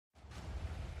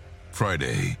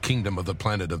Friday, Kingdom of the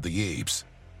Planet of the Apes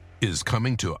is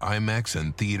coming to IMAX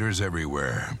and theaters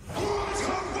everywhere. What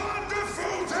a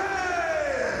wonderful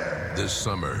day! This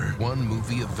summer, one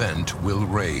movie event will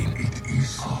reign. It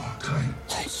is our time.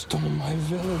 They stole my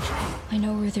village. I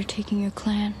know where they're taking your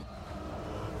clan.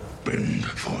 Bend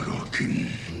for your king.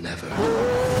 Never.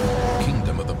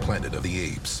 Kingdom of the Planet of the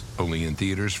Apes. Only in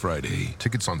theaters Friday.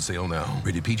 Tickets on sale now.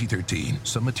 Rated PG-13.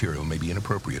 Some material may be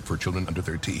inappropriate for children under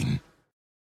 13.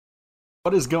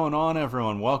 What is going on,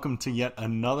 everyone? Welcome to yet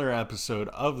another episode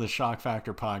of the Shock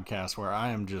Factor podcast, where I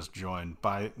am just joined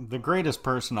by the greatest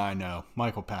person I know,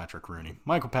 Michael Patrick Rooney.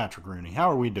 Michael Patrick Rooney, how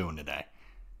are we doing today?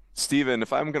 Steven,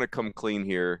 if I'm going to come clean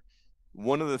here,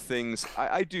 one of the things,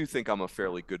 I do think I'm a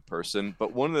fairly good person,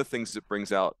 but one of the things that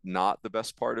brings out not the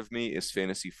best part of me is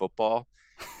fantasy football.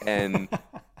 And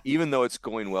even though it's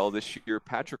going well this year,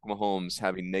 Patrick Mahomes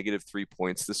having negative 3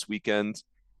 points this weekend,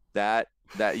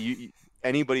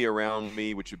 anybody around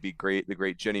me, which would be the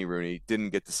great Jenny Rooney,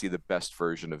 didn't get to see the best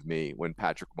version of me when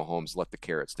Patrick Mahomes let the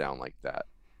carrots down like that.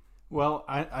 Well,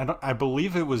 I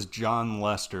believe it was John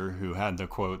Lester who had the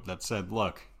quote that said,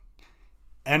 look,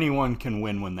 anyone can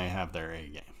win when they have their A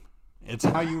game. It's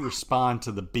how you respond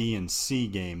to the B and C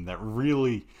game that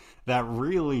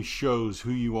really shows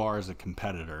who you are as a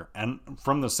competitor. And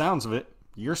from the sounds of it,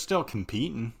 you're still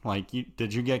competing. Like,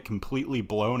 did you get completely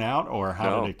blown out, or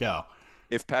how did it go?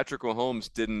 If Patrick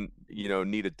Mahomes didn't,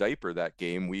 need a diaper that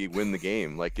game, we win the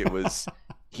game. Like, it was,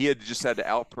 he had to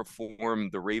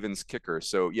outperform the Ravens kicker.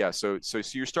 So yeah, so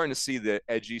you're starting to see the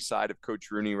edgy side of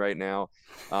Coach Rooney right now.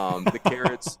 The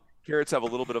Carrots have a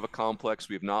little bit of a complex.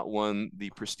 We have not won the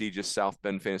prestigious South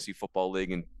Bend Fantasy Football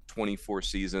League in 24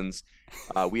 seasons.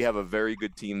 We have a very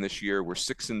good team this year. We're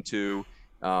 6-2,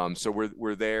 so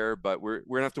we're there, but we're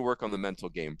gonna have to work on the mental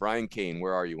game. Brian Kane,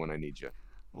 where are you when I need you?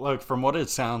 Look, from what it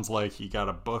sounds like, you got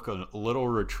to book a little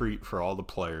retreat for all the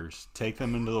players, take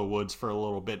them into the woods for a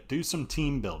little bit, do some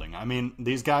team building. I mean,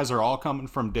 these guys are all coming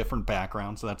from different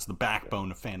backgrounds. So that's the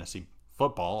backbone of fantasy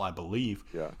football, I believe.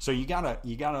 Yeah. So you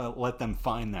gotta let them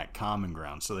find that common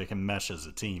ground so they can mesh as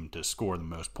a team to score the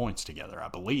most points together, I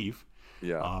believe.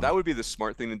 Yeah, that would be the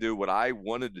smart thing to do. What I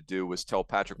wanted to do was tell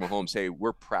Patrick Mahomes, hey,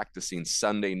 we're practicing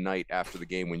Sunday night after the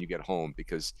game when you get home,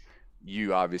 because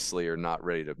you obviously are not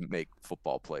ready to make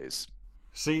football plays.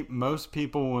 See, most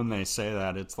people, when they say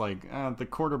that, it's like the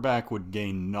quarterback would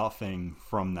gain nothing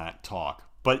from that talk.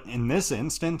 But in this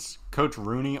instance, Coach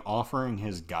Rooney offering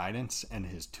his guidance and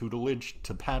his tutelage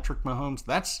to Patrick Mahomes,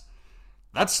 that's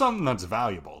something that's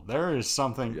valuable. There is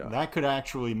something that could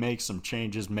actually make some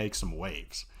changes, make some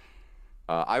waves.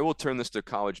 I will turn this to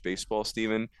college baseball,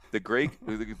 Steven. The great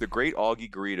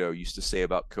Augie Garrido used to say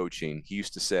about coaching, he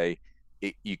used to say,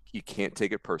 you can't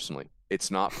take it personally. It's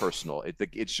not personal.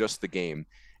 It's just the game.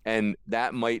 And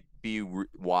that might be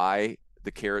why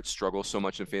the Carrots struggle so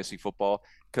much in fantasy football,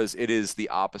 because it is the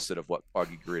opposite of what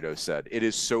Augie Garrido said. It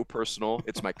is so personal.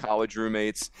 It's my college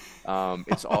roommates.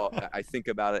 It's all, I think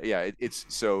about it. Yeah, it's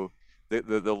so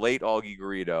the late Augie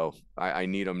Garrido, I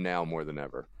need him now more than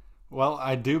ever. Well,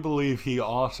 I do believe he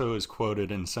also is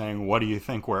quoted in saying, what do you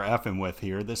think we're effing with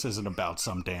here? This isn't about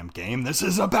some damn game. This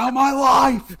is about my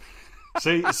life.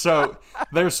 See, so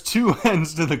there's two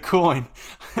ends to the coin.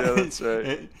 Yeah, that's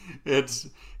right.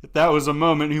 That was a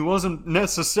moment he wasn't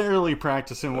necessarily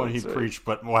practicing what he preached,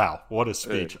 but wow, what a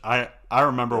speech. Hey. I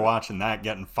remember watching that,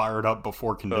 getting fired up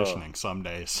before conditioning some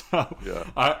days. So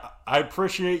I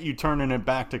appreciate you turning it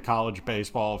back to college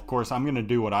baseball. Of course, I'm going to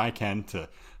do what I can to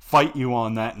fight you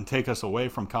on that and take us away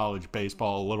from college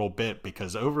baseball a little bit,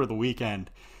 because over the weekend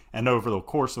and over the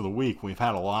course of the week, we've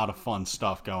had a lot of fun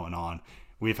stuff going on.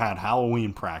 We've had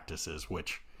Halloween practices,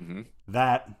 which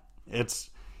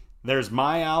there's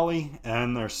my alley,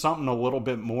 and there's something a little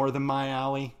bit more than my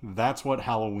alley. That's what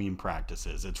Halloween practice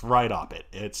is. It's right up it.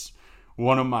 It's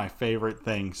one of my favorite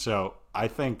things. So I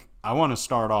think I want to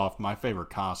start off. My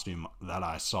favorite costume that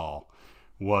I saw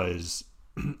was,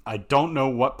 I don't know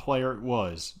what player it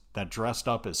was that dressed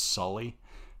up as Sully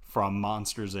from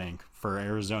Monsters, Inc. for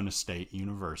Arizona State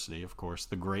University. Of course,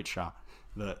 the great shot,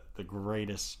 the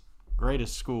greatest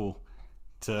school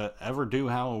to ever do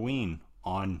Halloween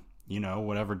on,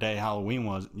 whatever day Halloween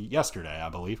was, yesterday, I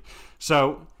believe.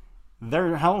 So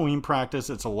their Halloween practice,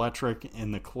 it's electric.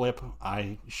 In the clip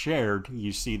I shared,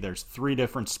 you see there's 3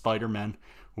 different Spider-Men,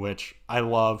 which I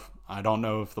love. I don't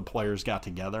know if the players got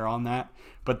together on that,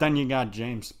 but then you got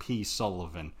James P.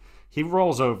 Sullivan. He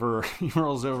rolls over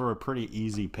a pretty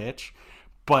easy pitch,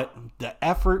 but the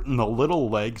effort and the little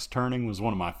legs turning was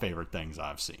one of my favorite things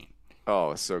I've seen.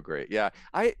 Oh, so great. Yeah.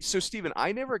 So Steven,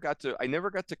 I never got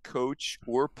to coach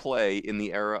or play in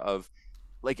the era of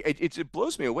like it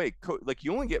blows me away. Like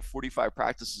you only get 45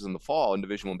 practices in the fall in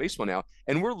Division One baseball now,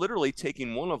 and we're literally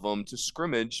taking one of them to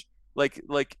scrimmage. Like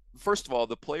first of all,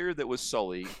 the player that was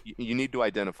Sully, you need to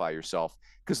identify yourself,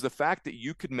 because the fact that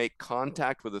you could make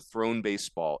contact with a thrown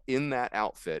baseball in that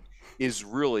outfit is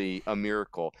really a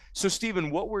miracle. So Stephen,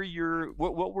 what were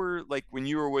like when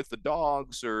you were with the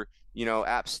Dogs, or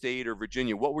App State or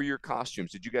Virginia? What were your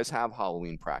costumes? Did you guys have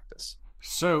Halloween practice?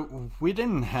 So we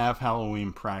didn't have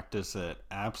Halloween practice at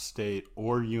App State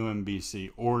or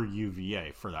UMBC or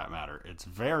UVA for that matter. It's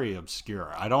very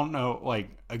obscure. I don't know,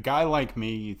 like a guy like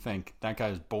me, you think that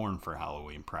guy's born for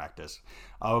Halloween practice.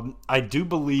 I do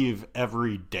believe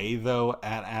every day though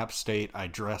at App State I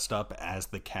dressed up as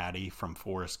the caddy from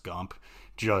Forrest Gump,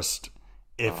 just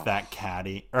if that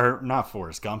caddy, or not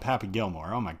Forrest Gump, Happy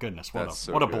Gilmore. Oh my goodness,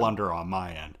 what a blunder on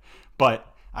my end. But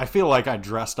I feel like I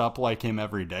dressed up like him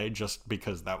every day just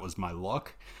because that was my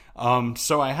look.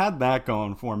 So I had that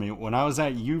going for me. When I was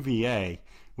at UVA,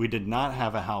 we did not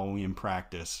have a Halloween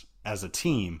practice as a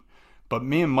team, but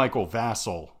me and Michael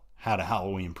Vassell had a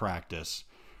Halloween practice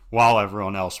while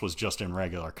everyone else was just in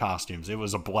regular costumes. It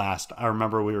was a blast. I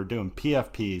remember we were doing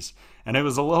PFPs, and it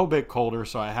was a little bit colder,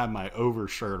 so I had my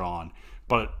overshirt on.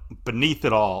 But beneath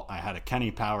it all, I had a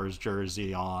Kenny Powers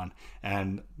jersey on,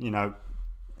 and,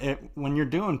 when you're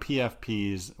doing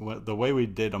PFPs, the way we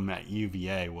did them at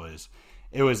UVA was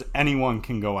anyone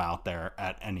can go out there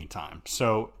at any time.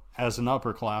 So as an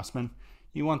upperclassman,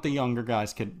 you want the younger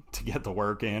guys to get the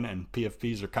work in, and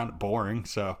PFPs are kind of boring.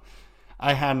 So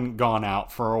I hadn't gone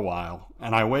out for a while,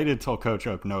 and I waited till Coach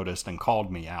Oak noticed and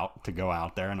called me out to go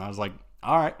out there, and I was like,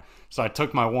 all right. So I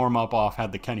took my warm-up off,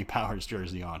 had the Kenny Powers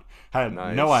jersey on. Had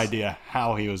no idea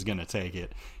how he was going to take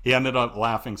it. He ended up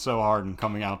laughing so hard and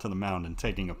coming out to the mound and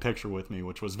taking a picture with me,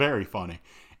 which was very funny.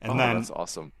 And then that's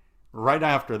awesome. Right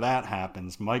after that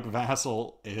happens, Mike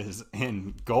Vassell is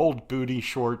in gold booty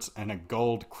shorts and a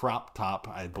gold crop top.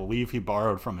 I believe he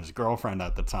borrowed from his girlfriend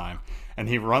at the time. And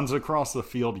he runs across the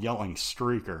field yelling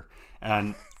 "streaker."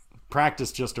 And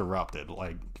practice just erupted.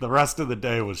 Like, the rest of the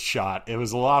day was shot. It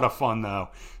was a lot of fun though.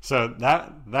 So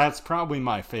that's probably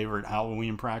my favorite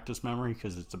Halloween practice memory,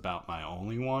 because it's about my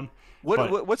only one.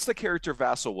 What's the character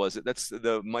Vassal? Was it? That's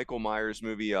the Michael Myers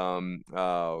movie. Austin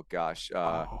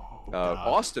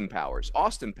Powers.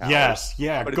 Austin Powers. Yes,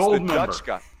 yeah. But Goldmember. It's the Dutch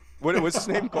guy. What's his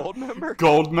name? Goldmember.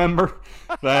 Goldmember.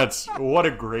 That's what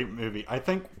a great movie. I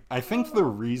think the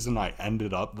reason I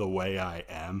ended up the way I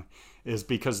am is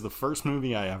because the first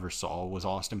movie I ever saw was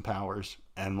Austin Powers,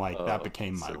 and that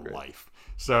became my life.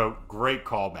 So great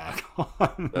callback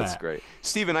on That's that. great.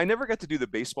 Steven, I never got to do the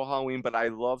baseball Halloween, but I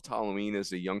loved Halloween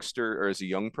as a youngster, or as a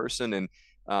young person. And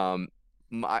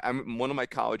I'm one of my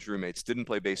college roommates didn't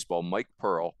play baseball, Mike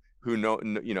Pearl, who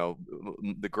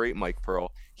the great Mike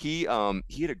Pearl. He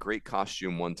had a great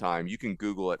costume one time. You can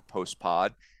Google it post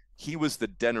pod. He was the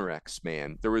Denorex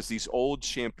man. There was these old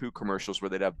shampoo commercials where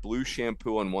they'd have blue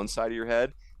shampoo on one side of your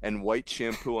head and white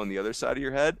shampoo on the other side of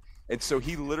your head. And so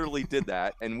he literally did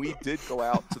that. And we did go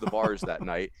out to the bars that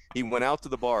night. He went out to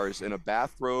the bars in a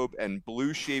bathrobe and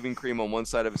blue shaving cream on one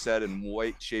side of his head and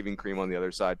white shaving cream on the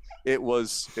other side. It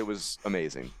was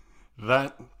amazing.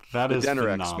 That is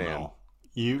Denorex phenomenal. Man.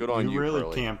 You really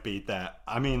Curly. can't beat that.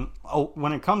 I mean,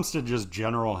 when it comes to just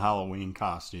general Halloween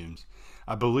costumes,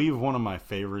 I believe one of my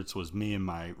favorites was me and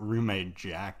my roommate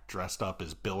Jack dressed up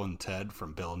as Bill and Ted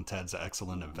from Bill and Ted's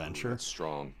Excellent Adventure. That's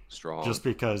strong. Just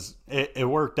because it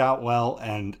worked out well,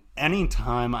 and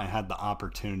anytime I had the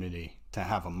opportunity to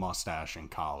have a mustache in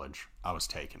college, I was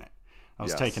taking it.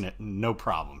 Taking it, no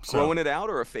problem. So, growing it out,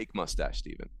 or a fake mustache,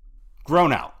 Steven?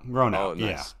 Grown out. Oh, nice.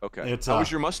 Yeah. Okay. How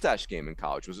was your mustache game in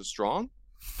college? Was it strong?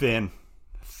 Thin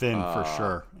for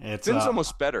sure. Thin's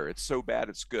almost better. It's so bad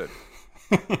it's good.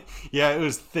 Yeah, it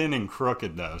was thin and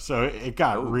crooked though, so it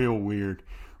got real weird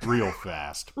real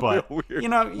fast. But weird. You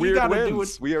gotta do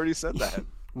it. We already said that.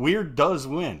 Weird does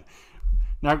win.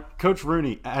 Now, Coach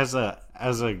Rooney, as a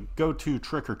go-to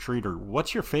trick-or-treater,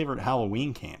 what's your favorite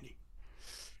Halloween candy?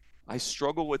 I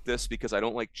struggle with this because I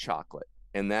don't like chocolate,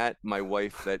 and that my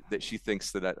wife that she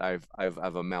thinks that I've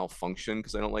a malfunction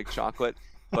because I don't like chocolate.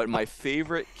 But my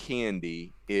favorite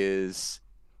candy is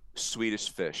Swedish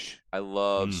Fish. I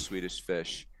love Swedish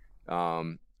Fish.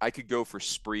 I could go for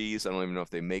Sprees. I don't even know if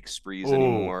they make Sprees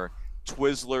anymore.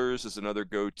 Twizzlers is another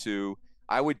go-to.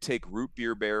 I would take root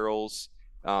beer barrels.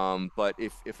 But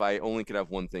if I only could have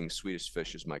one thing, Swedish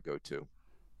Fish is my go-to.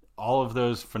 All of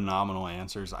those phenomenal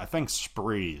answers. I think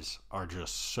Sprees are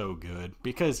just so good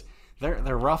because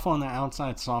they're rough on the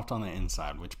outside, soft on the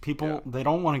inside, which people, they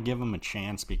don't want to give them a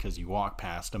chance because you walk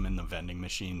past them in the vending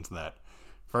machines that,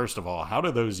 first of all, how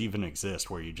do those even exist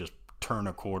where you just turn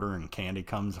a quarter and candy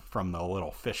comes from the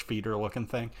little fish feeder looking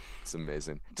thing. It's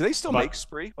amazing. Do they still But make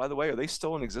Spree, by the way? Are they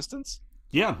still in existence?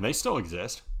 yeah, they still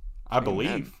exist, I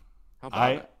believe. How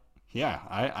about it?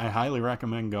 I highly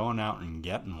recommend going out and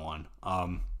getting one.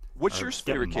 What's or your getting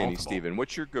favorite candy, multiple. Steven?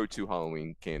 What's your go-to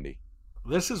Halloween candy?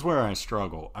 This is where I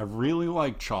struggle. I really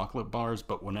like chocolate bars,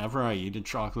 but whenever I eat a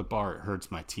chocolate bar, it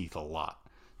hurts my teeth a lot.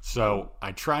 So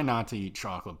I try not to eat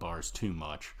chocolate bars too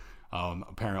much.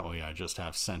 Apparently, I just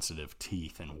have sensitive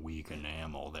teeth and weak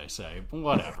enamel, they say.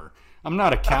 Whatever. I'm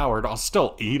not a coward. I'll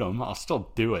still eat them. I'll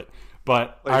still do it.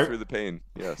 But Play through the pain.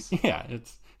 Yes. yeah,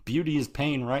 it's beauty is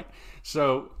pain, right?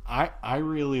 So I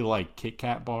really like Kit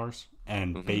Kat bars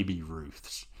and Baby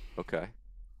Ruths. Okay.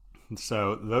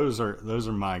 So those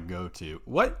are my go-to.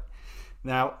 What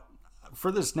now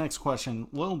for this next question,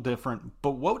 a little different,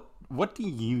 but what do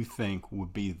you think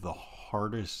would be the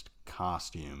hardest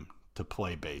costume to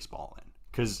play baseball in?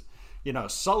 Because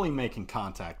Sully making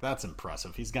contact, that's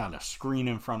impressive. He's got a screen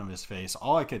in front of his face.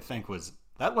 All I could think was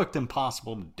that looked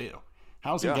impossible to do.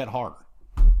 How's it get harder?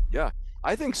 Yeah.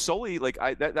 I think Sully,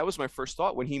 that was my first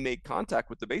thought when he made contact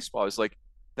with the baseball. I was like,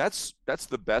 that's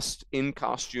the best in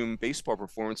costume baseball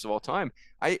performance of all time.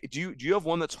 Do you have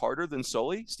one that's harder than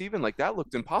Sully, Steven? Like that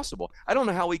looked impossible. I don't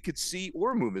know how he could see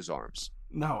or move his arms.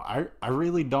 No, I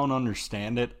really don't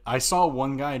understand it. I saw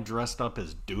one guy dressed up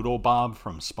as Doodle Bob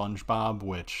from SpongeBob,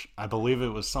 which I believe it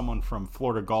was someone from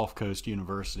Florida Gulf Coast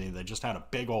University. They just had a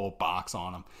big old box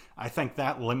on him. I think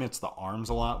that limits the arms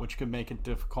a lot, which could make it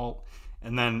difficult.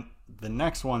 And then the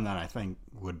next one that I think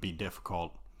would be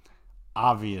difficult,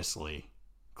 obviously,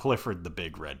 Clifford the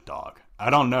Big Red Dog. I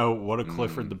don't know what a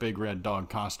Clifford the Big Red Dog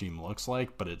costume looks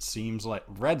like, but it seems like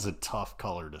red's a tough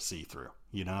color to see through,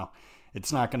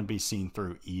 It's not going to be seen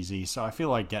through easy, so I feel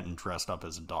like getting dressed up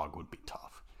as a dog would be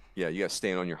tough. Yeah, you got to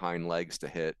stand on your hind legs to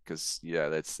hit because you're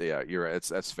right.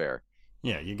 That's fair.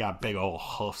 Yeah, you got big old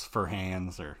hoofs for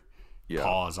hands or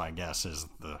paws, I guess is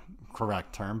the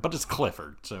correct term, but it's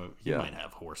Clifford, so he might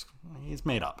have horse. He's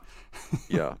made up.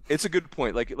 Yeah, it's a good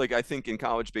point. Like I think in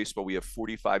college baseball we have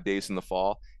 45 days in the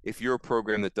fall. If you're a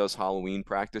program that does Halloween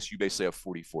practice, you basically have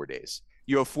 44 days.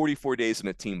 You have 44 days in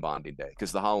a team bonding day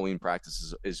because the Halloween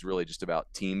practice is really just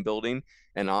about team building,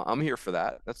 and I'm here for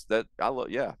that. That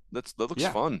looks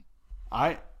fun.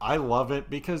 I love it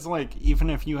because even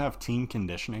if you have team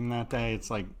conditioning that day,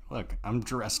 it's like, look, I'm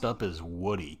dressed up as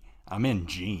Woody. I'm in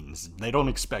jeans. They don't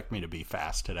expect me to be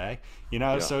fast today,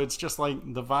 so it's just like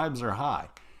the vibes are high.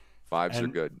 Vibes are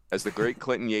good. As the great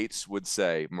Clinton Yates would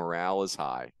say, morale is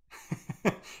high.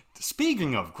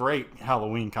 Speaking of great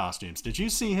Halloween costumes, did you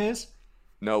see his?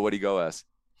 No, what'd he go as?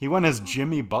 He went as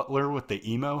Jimmy Butler with the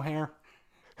emo hair.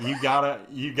 You gotta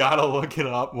look it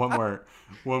up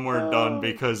when we're done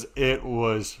because it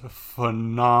was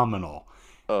phenomenal.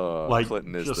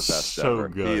 Clinton is the best so ever.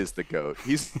 Good. He is the GOAT.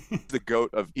 He's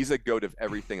he's a GOAT of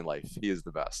everything in life. He is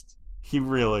the best. He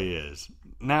really is.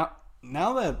 Now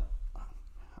that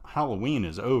Halloween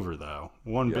is over, though,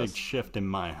 one big shift in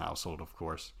my household, of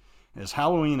course, is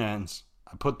Halloween ends,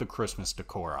 I put the Christmas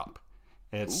decor up.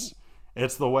 It's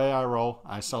the way I roll.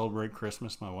 I celebrate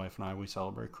Christmas. My wife and we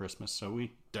celebrate Christmas, so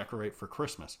we decorate for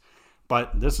Christmas.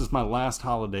 But this is my last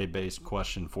holiday-based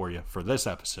question for you for this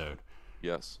episode.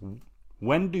 Yes.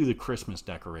 When do the Christmas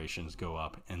decorations go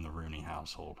up in the Rooney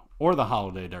household? Or the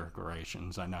holiday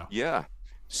decorations, I know. Yeah.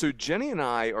 So Jenny and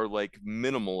I are like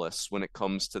minimalists when it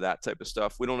comes to that type of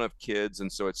stuff. We don't have kids,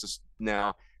 and so it's just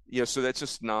now, so that's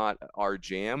just not our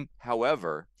jam.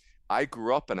 However, I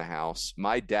grew up in a house.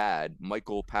 My dad,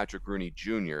 Michael Patrick Rooney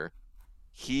Jr.,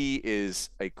 he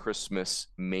is a Christmas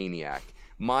maniac.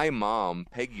 My mom,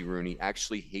 Peggy Rooney,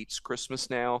 actually hates Christmas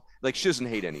now. Like, she doesn't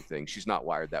hate anything. She's not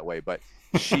wired that way, but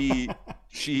she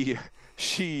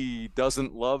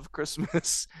doesn't love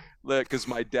Christmas because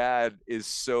my dad is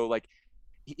so like,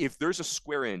 if there's a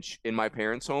square inch in my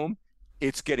parents' home,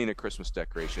 it's getting a Christmas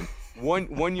decoration.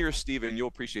 One year, Steven, you'll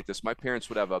appreciate this. My parents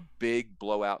would have a big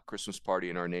blowout Christmas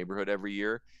party in our neighborhood every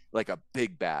year, like a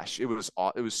big bash. It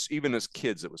was even as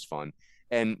kids, it was fun.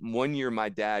 And one year, my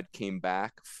dad came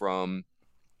back from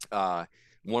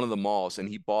one of the malls, and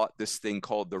he bought this thing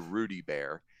called the Rudy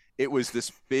Bear. It was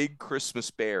this big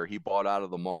Christmas bear he bought out of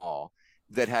the mall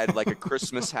that had like a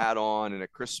Christmas hat on and a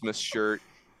Christmas shirt.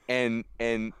 And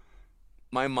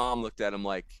my mom looked at him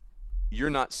like, "You're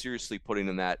not seriously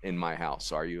putting that in my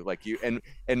house, are you?" Like, you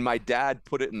and my dad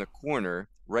put it in the corner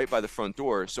right by the front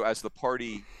door. So as the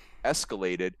party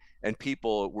escalated and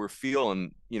people were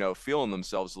feeling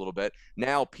themselves a little bit,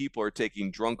 now people are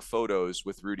taking drunk photos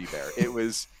with Rudy Bear.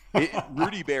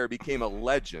 Rudy Bear became a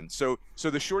legend. So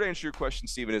the short answer to your question,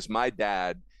 Stephen, is my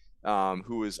dad,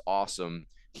 who is awesome,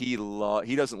 he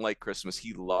doesn't like Christmas.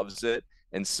 He loves it.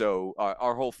 And so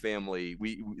our whole family,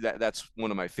 that's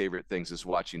one of my favorite things is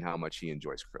watching how much he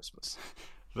enjoys Christmas.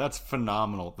 That's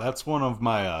phenomenal. That's one of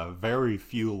my very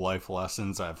few life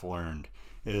lessons I've learned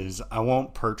is I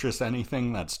won't purchase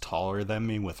anything that's taller than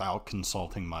me without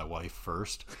consulting my wife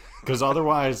first. Because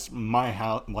otherwise, my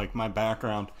house, like my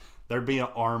background, there'd be an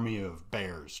army of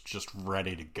bears just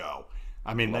ready to go.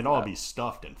 I mean, they'd all be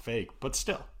stuffed and fake, but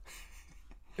still.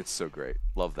 It's so great.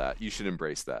 Love that. You should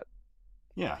embrace that.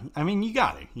 Yeah, I mean, you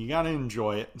got to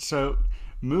enjoy it. So,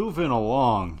 moving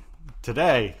along,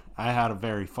 today I had a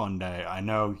very fun day. I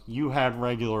know you had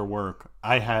regular work.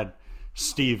 I had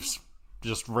Steve's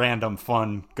just random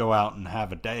fun, go out and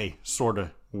have a day sort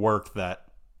of work that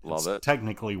Love it.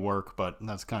 technically work, but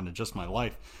that's kind of just my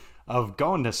life, of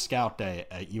going to Scout Day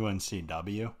at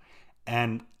UNCW.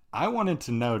 And I wanted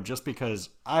to know, just because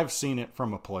I've seen it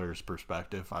from a player's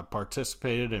perspective. I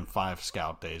participated in 5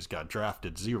 Scout Days, got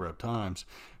drafted 0 times.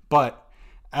 But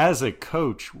as a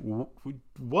coach,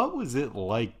 what was it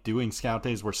like doing Scout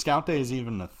Days? Were Scout Days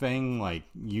even a thing like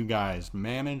you guys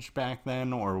managed back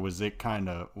then? Or was the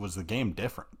game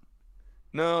different?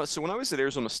 No, so when I was at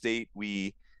Arizona State,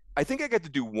 I think I got to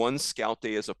do one Scout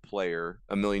Day as a player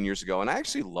a million years ago, and I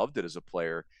actually loved it as a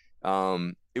player.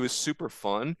 It was super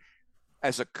fun.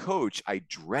 As a coach, I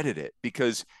dreaded it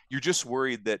because you're just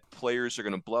worried that players are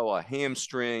going to blow a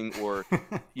hamstring or,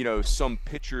 some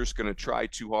pitcher's going to try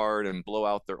too hard and blow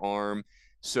out their arm.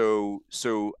 So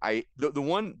the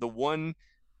one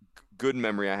good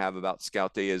memory I have about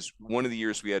Scout Day is one of the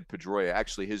years we had Pedroia,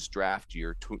 actually his draft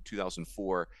year,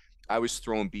 2004. I was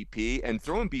throwing BP, and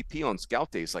throwing BP on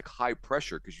Scout Day is like high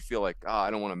pressure because you feel like, I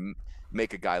don't want to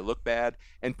make a guy look bad.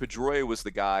 And Pedroia was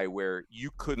the guy where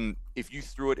you couldn't, if you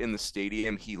threw it in the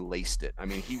stadium, he laced it. I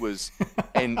mean, he was,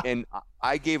 and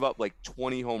I gave up like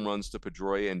 20 home runs to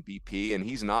Pedroia and BP, and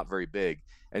he's not very big.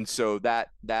 And so that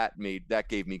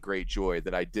gave me great joy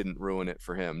that I didn't ruin it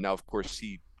for him. Now, of course,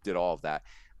 he did all of that.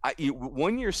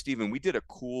 One year, Steven, we did a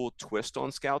cool twist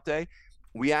on Scout Day.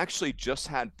 We actually just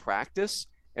had practice,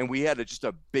 and we had just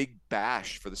a big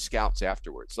bash for the scouts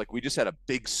afterwards. Like, we just had a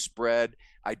big spread.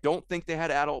 I don't think they had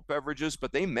adult beverages,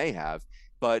 but they may have.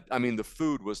 But I mean, the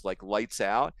food was like lights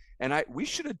out, and we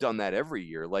should have done that every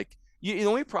year. Like, the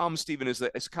only problem, Steven, is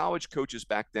that as college coaches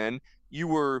back then,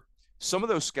 some of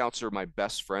those scouts are my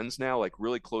best friends now, like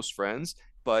really close friends.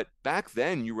 But back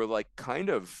then, you were like kind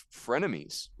of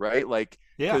frenemies, right? Like,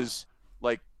 because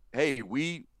hey,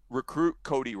 we recruit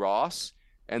Cody Ross,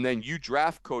 and then you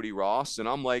draft Cody Ross, and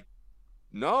I'm like,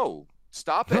 no,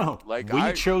 stop it. No, like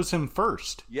we chose him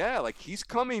first. Yeah, like he's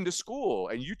coming to school,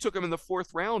 and you took him in the 4th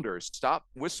rounder. Stop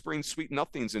whispering sweet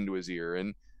nothings into his ear.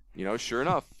 And sure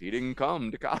enough, he didn't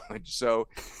come to college. So,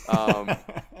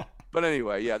 but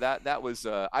anyway, yeah, that was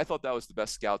I thought that was the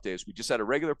best Scout Days. We just had a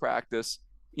regular practice.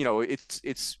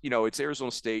 It's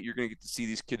Arizona State. You're going to get to see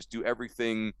these kids do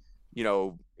everything,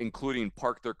 including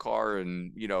park their car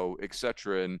and et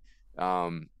cetera. And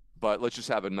but let's just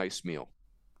have a nice meal.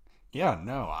 Yeah,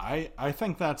 no, I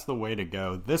think that's the way to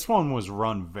go. This one was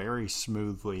run very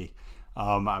smoothly.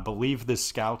 I believe the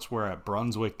scouts were at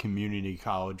Brunswick Community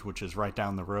College, which is right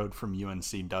down the road from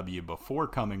UNCW, before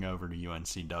coming over to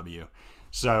UNCW.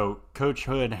 So Coach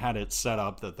Hood had it set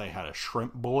up that they had a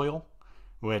shrimp boil,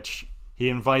 which he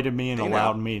invited me and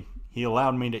allowed me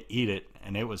to eat it,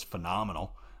 and it was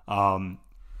phenomenal. I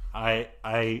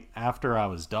after I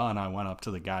was done, I went up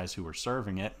to the guys who were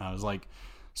serving it, and I was like,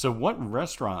 so what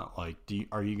restaurant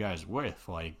are you guys with?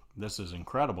 Like, this is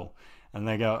incredible. And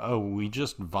they go, oh, we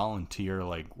just volunteer.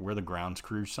 Like, we're the grounds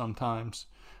crew sometimes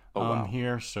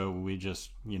here. So we just,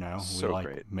 we like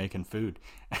great. Making food.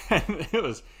 And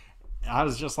I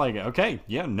was just like, okay,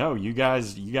 yeah, no, you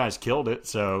guys killed it.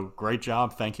 So great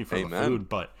job. Thank you for the food.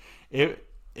 But it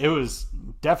was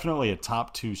definitely a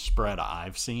top 2 spread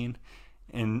I've seen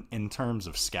in terms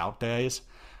of Scout Days.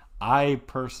 I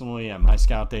personally, at my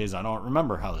Scout Days, I don't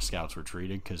remember how the scouts were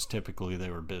treated because typically they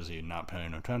were busy and not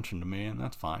paying attention to me, and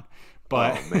that's fine.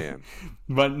 But, oh, man.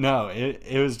 But no,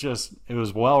 it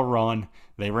was well run.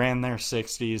 They ran their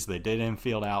 60s. They did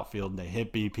infield, outfield. They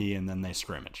hit BP, and then they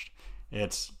scrimmaged.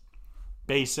 It's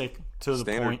basic to the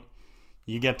point.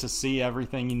 You get to see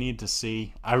everything you need to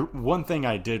see. One thing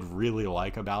I did really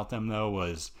like about them, though,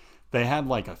 was they had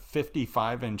like a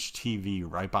 55-inch TV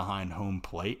right behind home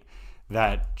plate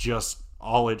that just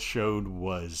all it showed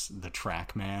was the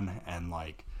TrackMan and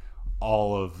like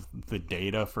all of the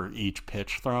data for each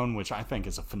pitch thrown, which I think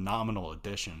is a phenomenal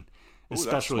addition. Ooh,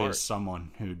 especially as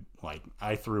someone who, like,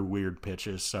 I threw weird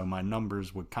pitches, so my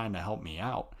numbers would kind of help me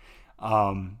out.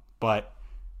 But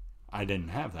I didn't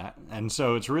have that. And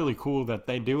so it's really cool that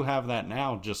they do have that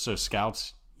now, just so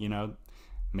scouts,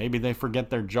 maybe they forget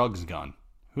their jugs gun.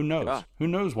 Who knows? Yeah. Who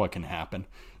knows what can happen?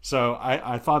 So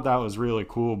I thought that was really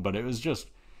cool, but it was just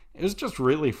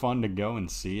really fun to go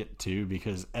and see it too,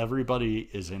 because everybody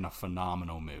is in a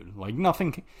phenomenal mood. Like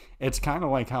nothing, it's kind of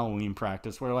like Halloween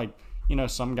practice where like,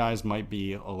 some guys might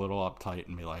be a little uptight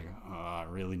and be like, oh, I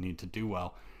really need to do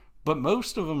well. But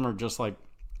most of them are just like,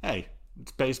 hey,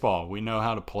 it's baseball. We know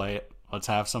how to play it. Let's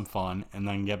have some fun and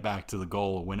then get back to the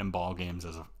goal of winning ball games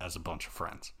as a bunch of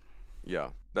friends. Yeah,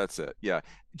 that's it. Yeah.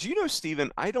 Do you know,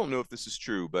 Steven, I don't know if this is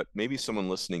true, but maybe someone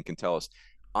listening can tell us.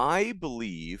 I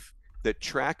believe that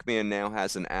TrackMan now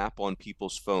has an app on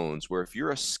people's phones where if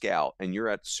you're a scout and you're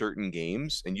at certain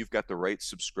games and you've got the right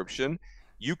subscription,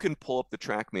 you can pull up the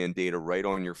TrackMan data right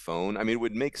on your phone. I mean, it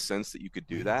would make sense that you could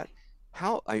do that.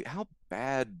 How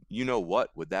bad, what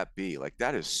would that be? Like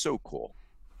that is so cool.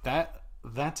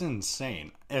 That's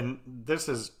insane. And this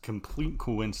is complete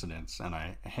coincidence, and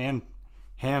I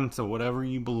hand to whatever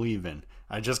you believe in.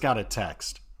 I just got a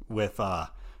text with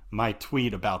my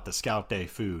tweet about the Scout Day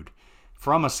food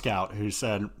from a scout who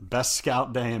said best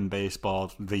Scout Day in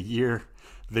baseball. The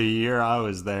year I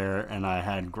was there and I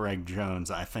had Greg Jones,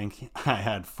 I think I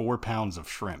had 4 pounds of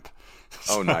shrimp.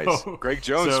 Oh, nice. Greg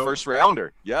Jones, first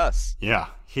rounder. Yes. Yeah,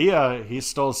 he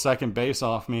stole second base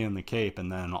off me in the Cape, and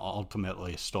then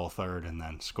ultimately stole third, and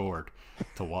then scored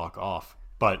to walk off.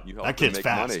 But that kid's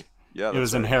fast. Money. Yeah, it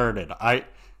was right. Inherited.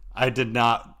 I did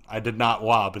not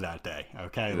wob that day.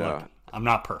 Okay, yeah. Look, I'm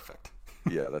not perfect.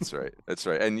 Yeah, that's right. That's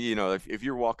right. And if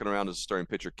you're walking around as a starting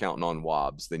pitcher counting on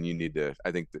wobs, then you need to.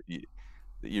 I think that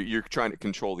you're trying to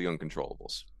control the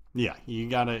uncontrollables. Yeah, you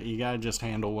gotta just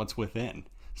handle what's within.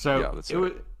 So yeah, that's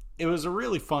right. It was a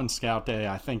really fun Scout Day.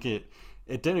 I think it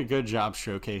did a good job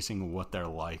showcasing what they're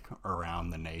like around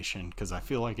the nation, because I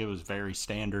feel like it was very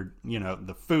standard.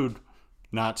 The food,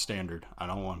 not standard. I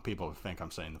don't want people to think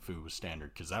I'm saying the food was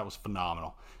standard, because that was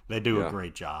phenomenal. They do a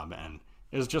great job, and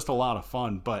it was just a lot of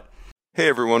fun. But hey,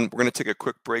 everyone, we're going to take a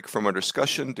quick break from our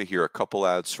discussion to hear a couple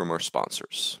ads from our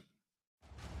sponsors.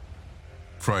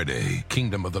 Friday,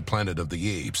 Kingdom of the Planet of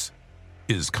the Apes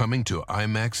is coming to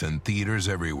IMAX and theaters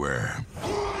everywhere.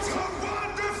 What a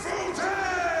wonderful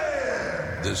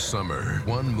day! This summer,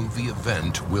 one movie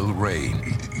event will reign.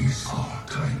 It is our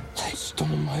time. They stole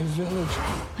my village.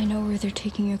 I know where they're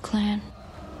taking your clan.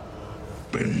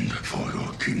 Bend for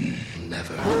your king.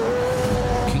 Never.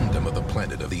 Kingdom of the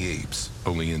Planet of the Apes.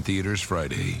 Only in theaters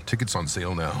Friday. Tickets on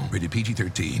sale now. Rated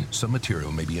PG-13. Some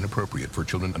material may be inappropriate for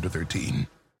children under 13.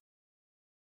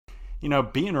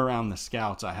 Being around the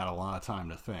Scouts, I had a lot of time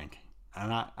to think.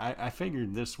 And I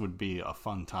figured this would be a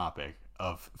fun topic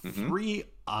of 3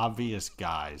 obvious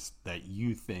guys that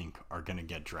you think are going to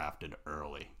get drafted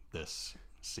early this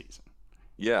season.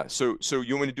 Yeah. So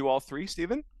you want me to do all 3,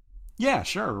 Steven? Yeah,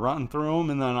 sure. Run through them,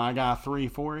 and then I got 3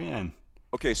 for you. And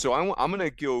okay, so I'm going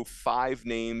to go 5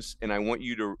 names, and I want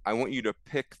you to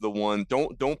pick the one.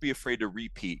 Don't be afraid to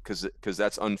repeat, because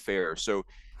that's unfair. So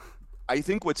I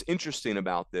think what's interesting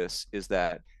about this is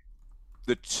that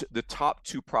the top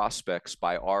 2 prospects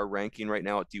by our ranking right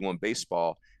now at D1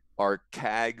 Baseball are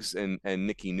Cags and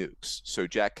Nicky Nukes. So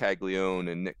Jack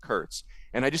Caglione and Nick Kurtz.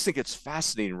 And I just think it's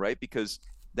fascinating, right? Because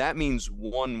that means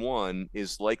 1-1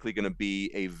 is likely going to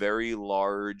be a very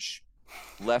large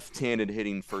left-handed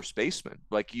hitting first baseman.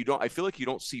 I feel like you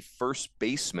don't see first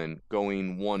baseman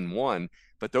going 1-1,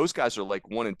 but those guys are like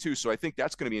 1 and 2. So I think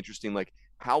that's going to be interesting. Like,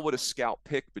 how would a scout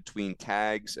pick between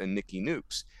Cags and Nicky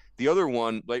Nukes? The other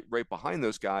one, right behind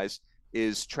those guys,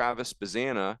 is Travis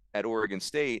Bazana at Oregon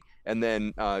State, and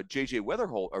then JJ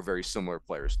Weatherholt are very similar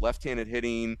players. Left-handed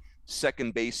hitting,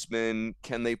 second baseman.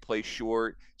 Can they play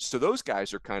short? So those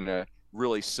guys are kind of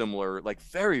really similar, like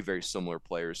very, very similar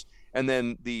players. And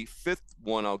then the 5th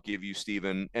one I'll give you,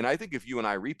 Steven, and I think if you and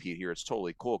I repeat here, it's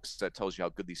totally cool, because that tells you how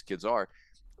good these kids are.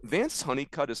 Vance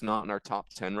Honeycutt is not in our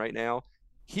top 10 right now.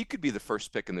 He could be the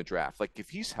first pick in the draft. Like, if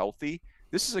he's healthy,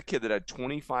 this is a kid that had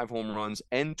 25 home runs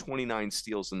and 29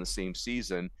 steals in the same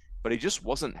season, but he just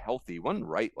wasn't healthy. He wasn't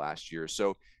right last year.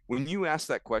 So when you asked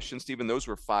that question, Steven, those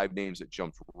were 5 names that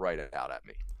jumped right out at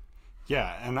me.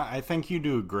 yeah, and I think you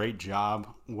do a great job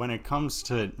when it comes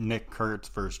to Nick Kurtz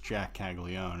versus Jack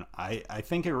Caglione. I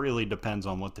think it really depends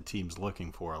on what the team's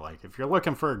looking for. Like, if you're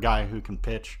looking for a guy who can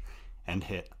pitch and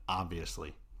hit,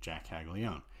 obviously Jack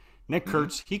Caglione. Nick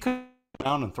Kurtz, he could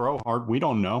down and throw hard. We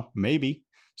don't know, maybe.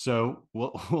 So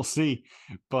we'll see.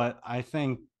 But I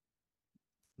think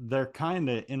they're kind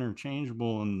of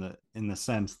interchangeable in the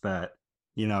sense that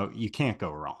you can't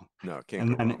go wrong. No,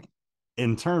 can't go wrong.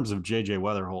 in terms of JJ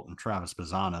Weatherholt and Travis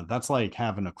Bazana, that's like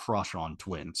having a crush on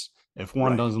twins. If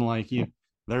one Right. doesn't like you,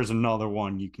 there's another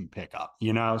one you can pick up,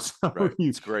 you know? So Right.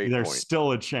 It's a great there's point.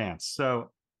 still a chance. So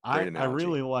Great I analogy.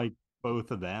 really like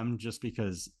both of them just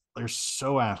because they're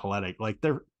so athletic. Like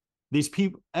these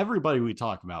people, everybody we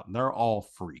talk about, they're all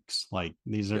freaks. Like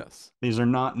Yes. these are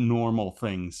not normal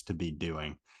things to be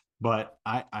doing. But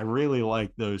I really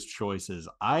like those choices.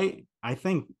 I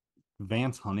think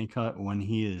Vance Honeycutt, when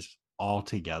he is all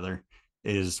together,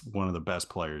 is one of the best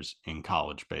players in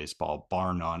college baseball,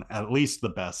 bar none, at least the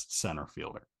best center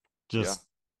fielder. Yeah. Just,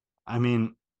 I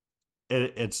mean,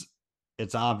 it's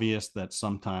obvious that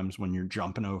sometimes when you're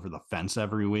jumping over the fence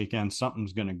every weekend,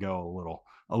 something's going to go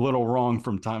a little wrong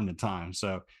from time to time.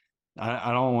 So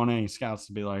I don't want any scouts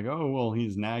to be like, oh, well,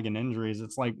 he's nagging injuries.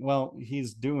 It's like, well,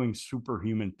 he's doing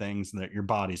superhuman things that your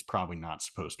body's probably not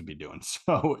supposed to be doing.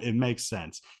 So it makes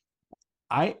sense.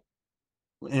 I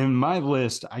in my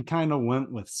list, I kind of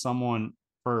went with someone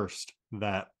first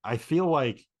that I feel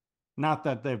like, not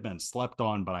that they've been slept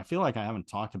on, but I feel like I haven't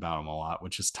talked about him a lot,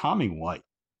 which is Tommy White.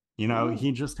 You know, Ooh.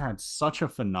 he just had such a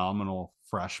phenomenal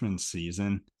freshman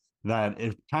season that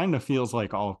it kind of feels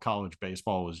like all of college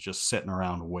baseball was just sitting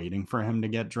around waiting for him to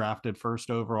get drafted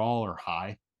first overall or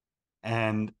high.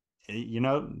 And, you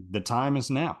know, the time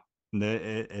is now.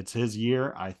 It's his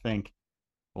year. I think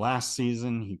last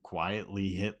season he quietly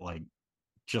hit like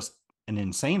just an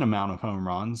insane amount of home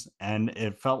runs, and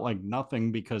it felt like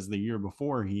nothing because the year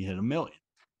before he hit a million.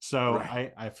 So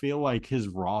Right. I feel like his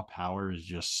raw power is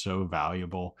just so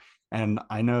valuable. And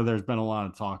I know there's been a lot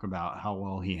of talk about how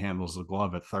well he handles the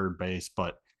glove at third base,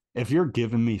 but if you're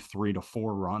giving me 3 to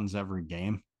 4 runs every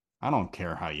game, I don't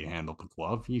care how you handle the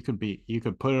glove. You could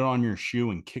put it on your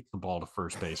shoe and kick the ball to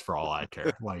first base for all I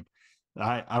care. Like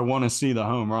I want to see the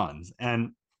home runs.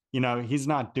 And you know, he's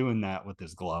not doing that with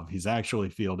his glove. He's actually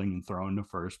fielding and throwing to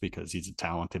first because he's a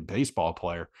talented baseball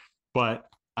player. But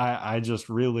I just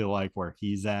really like where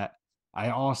he's at. I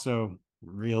also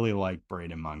really like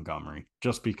Braden Montgomery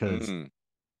just because Mm.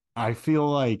 I feel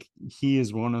like he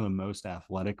is one of the most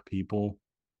athletic people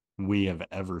we have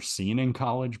ever seen in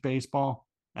college baseball.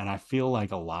 And I feel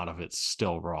like a lot of it's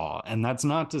still raw. And that's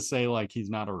not to say like he's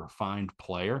not a refined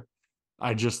player.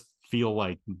 I just feel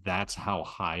like that's how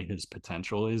high his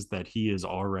potential is, that he is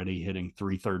already hitting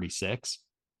 336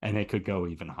 and it could go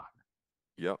even higher.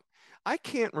 Yep. I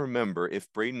can't remember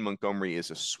if Braden Montgomery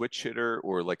is a switch hitter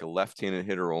or like a left-handed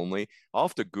hitter only. I'll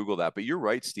have to Google that. But you're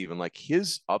right, Stephen. Like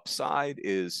his upside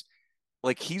is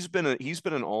like he's been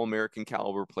an all-American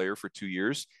caliber player for 2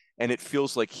 years, and it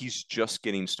feels like he's just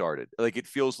getting started. Like it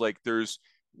feels like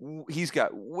he's got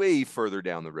way further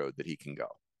down the road that he can go.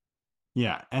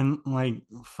 Yeah. And like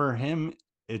for him,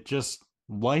 it just,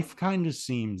 life kind of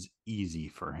seems easy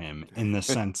for him in the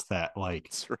sense that like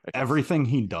That's right. everything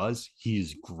he does,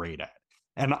 he's great at.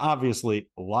 And obviously,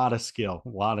 a lot of skill, a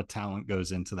lot of talent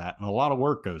goes into that, and a lot of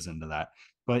work goes into that.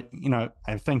 But, you know,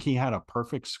 I think he had a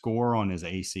perfect score on his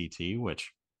ACT,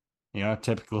 which, you know,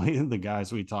 typically the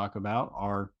guys we talk about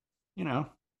are, you know,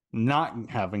 not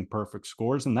having perfect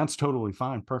scores, and that's totally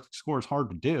fine. Perfect score is hard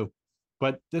to do.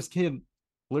 But this kid,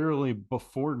 literally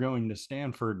before going to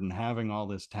Stanford and having all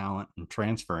this talent and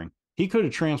transferring, he could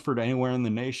have transferred anywhere in the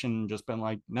nation and just been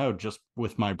like, no, just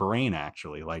with my brain,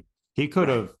 actually. Like he could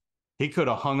Right.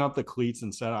 have hung up the cleats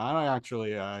and said, I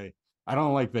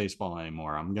don't like baseball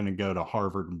anymore. I'm gonna go to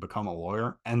Harvard and become a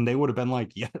lawyer. And they would have been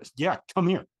like, yeah, yeah, come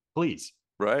here, please.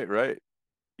 Right, right.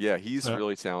 Yeah, he's So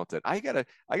really talented. I gotta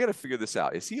figure this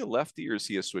out. Is he a lefty or is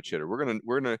he a switch hitter? We're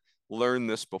gonna learn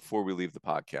this before we leave the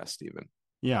podcast, Stephen.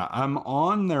 yeah, I'm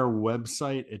on their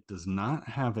website. It does not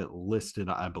have it listed,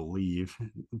 I believe,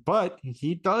 but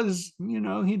he does, you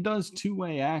know, he does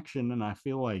two-way action. And I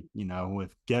feel like, you know,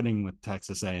 with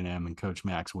Texas A&M and Coach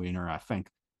Max Wiener, I think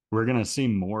we're going to see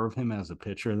more of him as a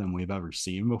pitcher than we've ever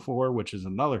seen before, which is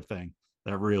another thing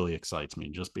that really excites me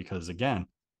just because, again,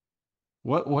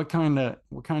 what kind of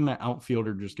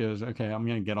outfielder just goes, okay, I'm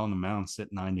going to get on the mound,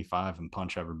 sit 95 and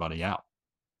punch everybody out.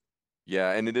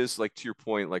 Yeah, and it is like to your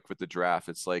point, like with the draft,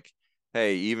 it's like,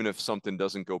 hey, even if something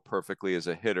doesn't go perfectly as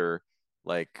a hitter,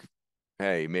 like,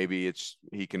 hey, maybe it's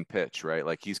he can pitch, right?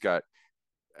 Like he's got,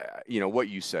 what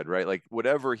you said, right? Like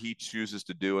whatever he chooses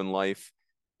to do in life,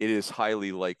 it is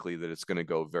highly likely that it's going to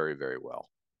go very, very well.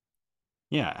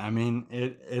 Yeah, I mean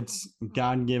it's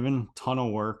God given, ton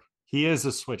of work. He is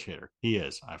a switch hitter. He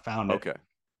is. I Okay,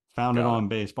 found it got it. on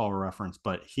Baseball Reference,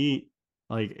 but he,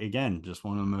 like, again, just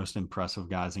one of the most impressive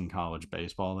guys in college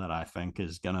baseball that I think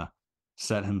is gonna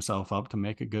set himself up to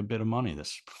make a good bit of money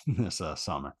this this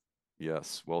summer.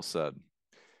 Yes, well said.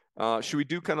 Should we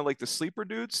do kind of like the sleeper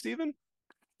dudes, Steven?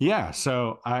 Yeah,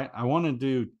 so I want to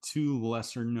do two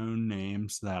lesser known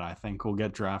names that I think will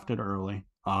get drafted early.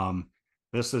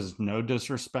 This is no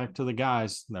disrespect to the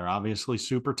guys. They're obviously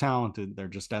super talented. They're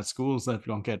just at schools that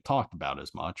don't get talked about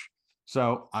as much.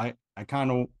 So I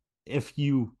kind of, if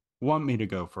you want me to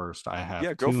go first, I have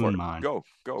Yeah, go two for in it. mind. Go,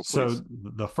 So please.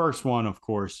 the first one, of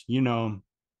course, you know,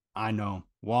 I know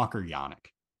Walker Yannick.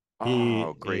 Oh,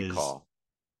 He great is call.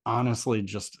 honestly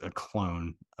just a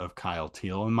clone of Kyle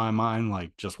Teal in my mind.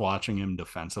 Like just watching him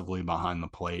defensively behind the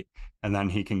plate, and then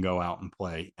he can go out and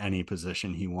play any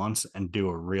position he wants and do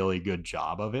a really good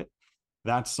job of it.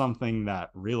 That's something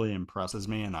that really impresses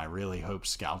me, and I really hope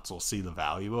scouts will see the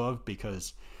value of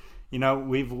because, you know,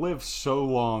 we've lived so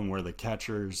long where the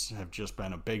catchers have just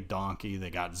been a big donkey. They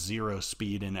got zero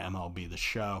speed in MLB The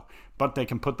Show, but they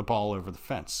can put the ball over the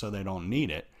fence, so they don't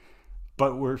need it.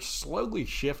 But we're slowly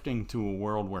shifting to a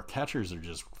world where catchers are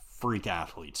just freak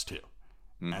athletes too.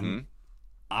 And Mm-hmm.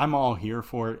 I'm all here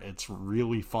for it. It's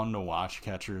really fun to watch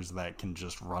catchers that can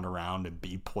just run around and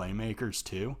be playmakers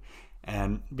too.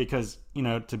 And because, you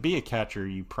know, to be a catcher,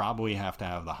 you probably have to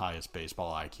have the highest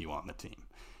baseball IQ on the team.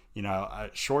 You know,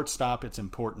 at shortstop, it's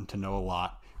important to know a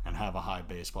lot and have a high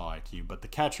baseball IQ, but the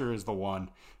catcher is the one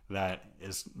that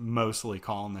is mostly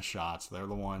calling the shots. They're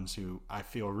the ones who I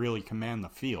feel really command the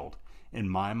field in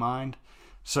my mind.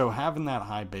 So having that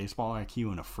high baseball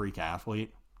IQ and a freak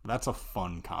athlete, that's a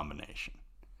fun combination.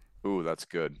 Ooh, that's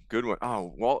good. Good one.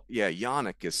 Oh, well, yeah,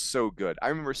 Yannick is so good. I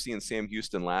remember seeing Sam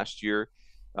Houston last year.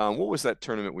 What was that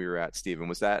tournament we were at, Steven?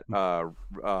 Was that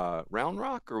Round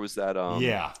Rock or was that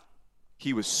Yeah.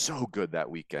 he was so good that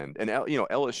weekend. And you know,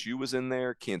 LSU was in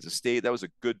there, Kansas State. That was a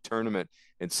good tournament,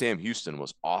 and Sam Houston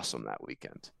was awesome that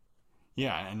weekend.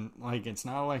 Yeah, and like it's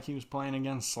not like he was playing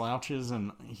against slouches,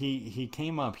 and he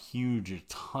came up huge a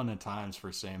ton of times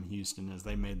for Sam Houston as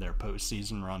they made their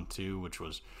postseason run too, which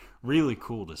was really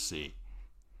cool to see.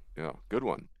 Yeah, good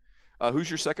one. Who's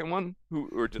your second one? Who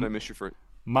or did I miss your first?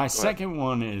 My Go ahead. second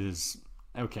one is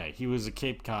okay. He was a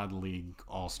Cape Cod League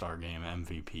All Star Game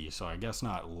MVP, so I guess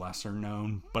not lesser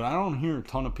known, but I don't hear a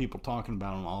ton of people talking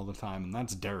about him all the time, and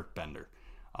that's Derek Bender.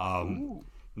 Um, Ooh.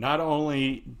 Not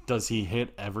only does he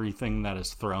hit everything that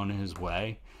is thrown his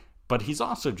way, but he's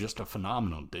also just a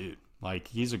phenomenal dude. Like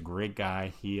he's a great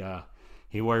guy.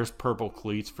 He wears purple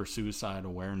cleats for suicide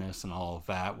awareness and all of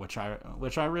that, which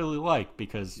I really like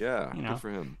because Yeah, you good know for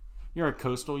him. you're a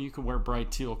coastal, you can wear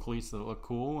bright teal cleats that look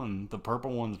cool, and the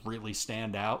purple ones really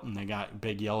stand out, and they got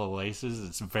big yellow laces.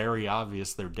 It's very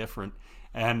obvious they're different.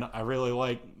 And I really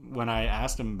like when I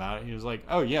asked him about it, he was like,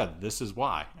 "Oh yeah, this is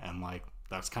why," and like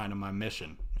that's kind of my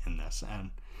mission in this.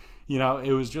 And you know,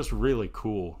 it was just really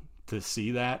cool to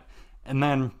see that, and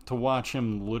then to watch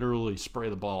him literally spray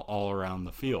the ball all around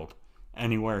the field,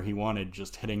 anywhere he wanted,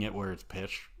 just hitting it where it's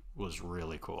pitched was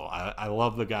really cool. I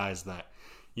love the guys that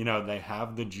you know, they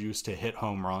have the juice to hit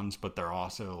home runs, but they're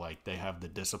also like they have the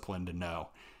discipline to know,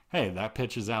 hey, that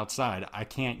pitch is outside. I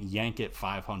can't yank it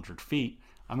 500 feet.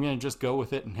 I'm going to just go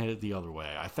with it and hit it the other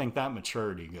way. I think that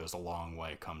maturity goes a long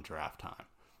way come draft time.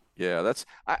 Yeah, that's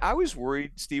I was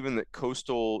worried, Stephen, that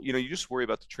Coastal, you know, you just worry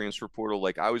about the transfer portal.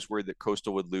 Like I was worried that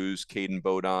Coastal would lose Caden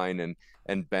Bodine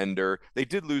and Bender. They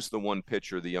did lose the one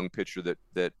pitcher, the young pitcher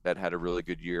that had a really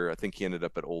good year. I think he ended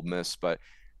up at Ole Miss, but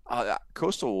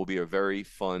Coastal will be a very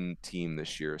fun team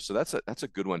this year. So that's a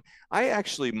good one. I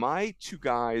actually my two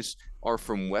guys are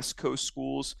from West Coast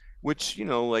schools, which you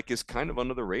know like is kind of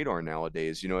under the radar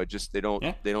nowadays. You know, it just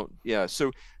Yeah. they don't yeah.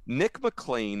 So Nick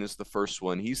McLean is the first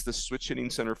one. He's the switch hitting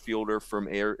center fielder from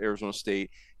Arizona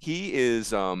State. He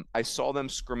is. I saw them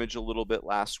scrimmage a little bit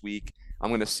last week. I'm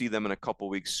going to see them in a couple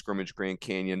weeks scrimmage Grand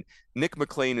Canyon. Nick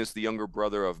McLean is the younger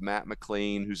brother of Matt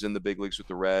McLean, who's in the big leagues with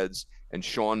the Reds, and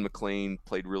Sean McLean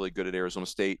played really good at Arizona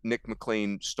State. Nick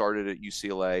McLean started at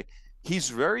UCLA. He's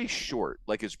very short,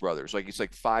 like his brothers. Like he's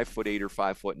like 5'8" or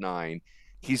 5'9".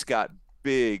 He's got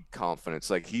big confidence.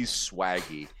 Like he's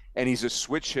swaggy, and he's a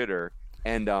switch hitter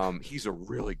and he's a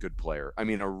really good player. I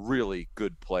mean, a really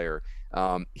good player.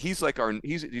 He's like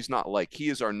he's not like he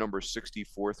is our number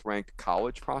 64th ranked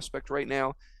college prospect right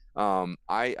now.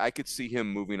 I could see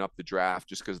him moving up the draft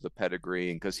just because of the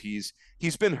pedigree and because he's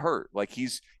been hurt. Like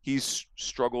he's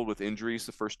struggled with injuries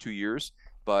the first 2 years,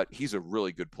 but he's a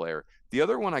really good player. The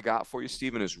other one I got for you,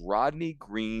 Stephen, is Rodney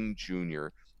Green Jr.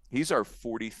 He's our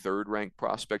 43rd ranked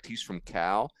prospect. He's from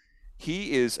Cal.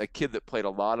 He is a kid that played a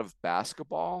lot of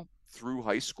basketball through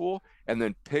high school and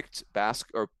then picked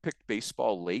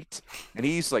baseball late. And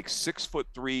he's like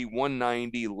 6'3",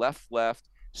 190, left,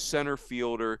 center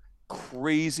fielder,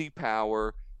 crazy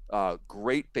power,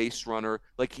 great base runner.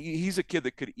 Like he's a kid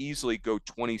that could easily go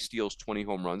 20 steals, 20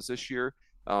 home runs this year.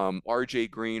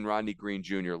 RJ Green, Rodney Green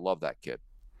Jr. Love that kid.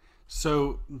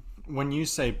 So when you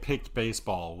say picked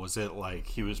baseball, was it like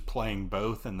he was playing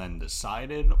both and then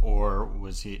decided, or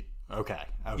was he okay?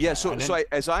 Okay, Yeah,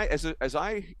 I didn't.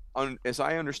 as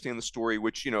I understand the story,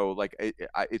 which like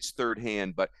it's third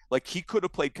hand, but like he could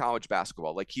have played college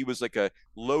basketball. Like he was like a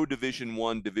low Division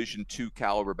 1, Division 2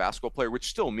 caliber basketball player, which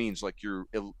still means like you're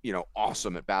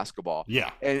awesome at basketball.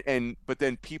 Yeah, And but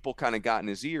then people kind of got in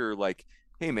his ear like,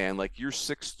 hey man, like you're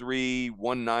 6'3",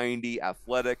 190,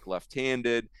 athletic,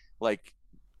 left-handed, like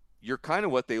you're kind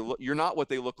of what they look. You're not what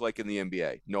they look like in the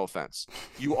NBA. No offense.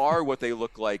 You are what they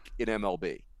look like in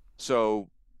MLB. So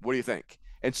what do you think?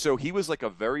 And so he was like a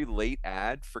very late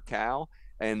ad for Cal,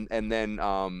 and then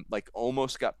like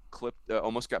almost got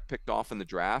picked off in the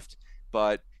draft.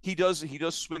 But he does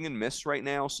swing and miss right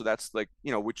now. So that's like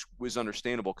which was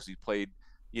understandable because he played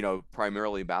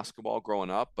primarily basketball growing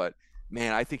up. But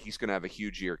man, I think he's going to have a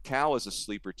huge year. Cal is a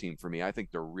sleeper team for me. I think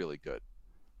they're really good.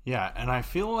 yeah, and I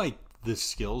feel like the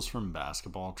skills from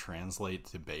basketball translate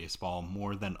to baseball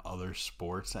more than other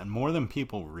sports and more than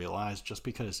people realize. Just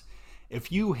because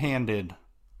if you handed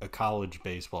a college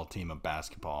baseball team a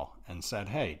basketball and said,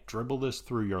 hey, dribble this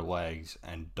through your legs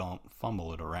and don't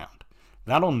fumble it around,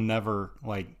 that'll never,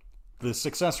 like, the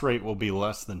success rate will be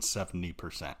less than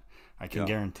 70%. I can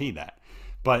guarantee that.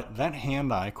 But that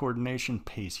hand-eye coordination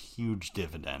pays huge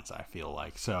dividends, I feel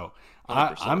like. So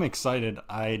I'm excited.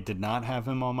 I did not have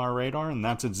him on my radar, and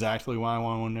that's exactly why I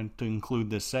wanted to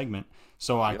include this segment,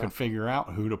 so I could figure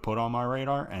out who to put on my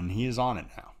radar, and he is on it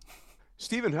now.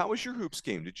 Steven, how was your hoops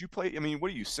game? Did you play? I mean, what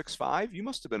are you, 6'5"? You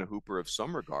must have been a hooper of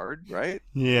some regard, right?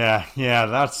 Yeah,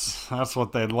 that's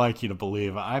what they'd like you to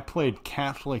believe. I played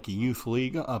Catholic Youth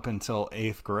League up until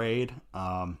 8th grade.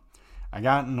 I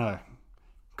got in a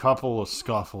couple of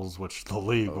scuffles, which the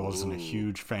league wasn't a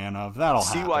huge fan of. That'll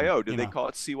happen. CYO. Did they call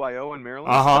it CYO in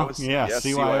Maryland? Yeah,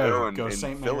 CYO. In, Go in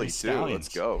St. Philly Mary's too.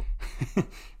 Stallions. Let's go.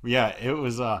 Yeah, it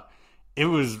was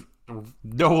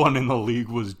no one in the league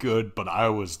was good, but I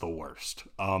was the worst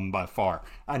by far.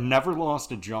 I never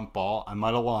lost a jump ball. I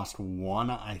might have lost one,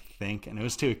 I think, and it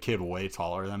was to a kid way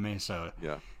taller than me. So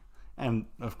yeah. And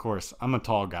of course, I'm a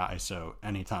tall guy, so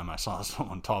anytime I saw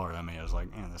someone taller than me, I was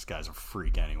like, man, this guy's a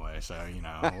freak anyway. So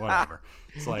whatever.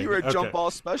 It's like, you're a jump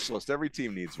ball specialist. Every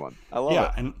team needs one. I love it.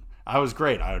 Yeah, and I was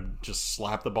great. I would just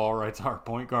slap the ball right to our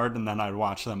point guard, and then I'd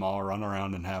watch them all run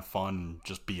around and have fun and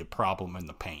just be a problem in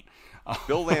the paint.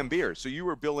 Bill Lambier. So you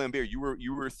were Bill Lambier.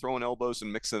 You were throwing elbows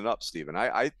and mixing it up, Steven.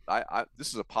 I this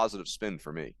is a positive spin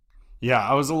for me. Yeah,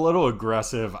 I was a little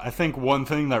aggressive. I think one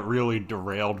thing that really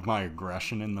derailed my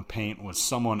aggression in the paint was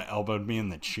someone elbowed me in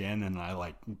the chin, and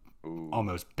I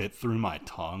almost bit through my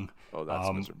tongue. Oh,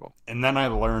 that's miserable. And then I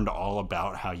learned all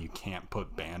about how you can't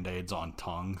put Band-Aids on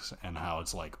tongues and how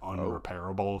it's like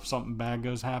unrepairable if something bad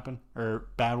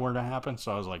were to happen.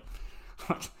 So I was like,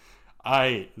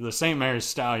 the St. Mary's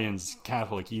Stallions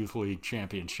Catholic Youth League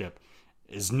Championship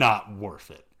is not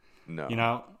worth it.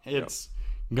 No. It's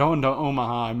going to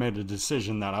Omaha. I made a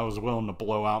decision that I was willing to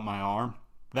blow out my arm.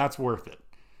 That's worth it.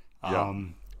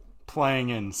 Playing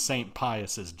in St.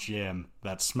 Pius's gym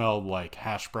that smelled like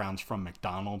hash browns from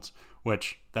McDonald's,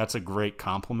 which that's a great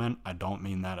compliment. I don't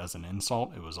mean that as an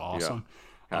insult. It was awesome.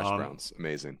 Yeah. Hash browns,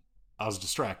 amazing. I was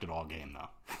distracted all game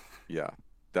though. Yeah,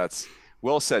 that's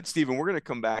well said, Stephen. We're going to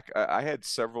come back. I had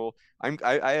several. I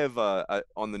have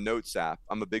on the Notes app.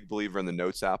 I'm a big believer in the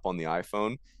Notes app on the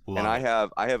iPhone, I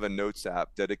have a Notes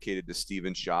app dedicated to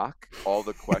Stephen Schock. All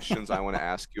the questions I want to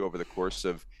ask you over the course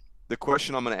of the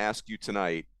question I'm going to ask you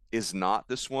tonight is not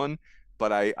this one,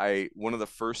 but I one of the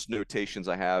first notations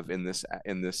I have in this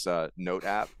note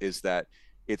app is that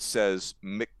it says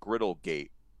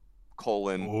McGriddlegate :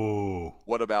 Ooh.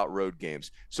 what about road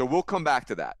games? So we'll come back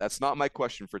to that. That's not my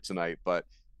question for tonight, but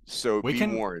so be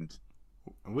warned.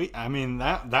 I mean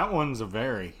that one's a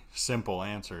very simple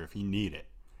answer if you need it.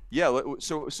 Yeah.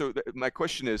 So my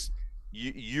question is,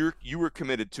 you were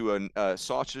committed to a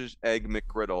sausage egg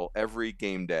McGriddle every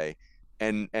game day.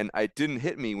 And it didn't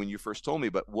hit me when you first told me,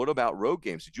 but what about road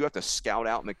games? Did you have to scout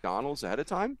out McDonald's ahead of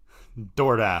time?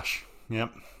 DoorDash.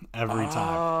 Yep. Every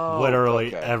time.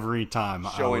 Literally every time.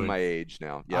 Showing my age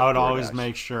now. Yeah, I would always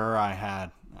make sure I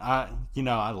had, I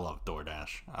love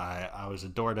DoorDash. I was a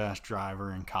DoorDash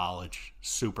driver in college.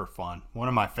 Super fun. One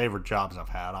of my favorite jobs I've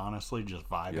had, honestly, just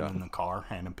vibing in the car,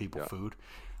 handing people food.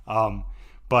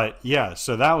 But yeah,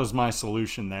 so that was my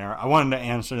solution there. I wanted to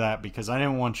answer that because I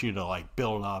didn't want you to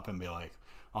build up and be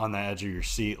on the edge of your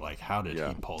seat, how did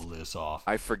he pull this off?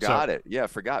 I forgot it. Yeah, I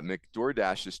forgot.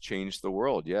 DoorDash has changed the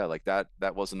world. Yeah,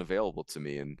 that wasn't available to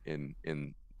me in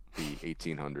the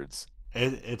 1800s.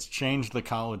 It's changed the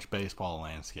college baseball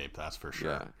landscape, that's for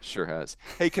sure. Yeah, sure has.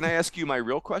 Hey, can I ask you my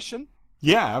real question?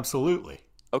 Yeah, absolutely.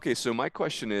 Okay, so my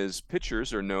question is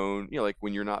pitchers are known, like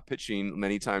when you're not pitching,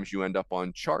 many times you end up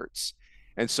on charts.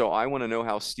 And so I want to know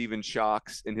how Steven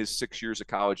Shocks in his 6 years of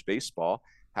college baseball,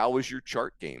 how was your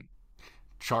chart game?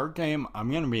 Chart game, I'm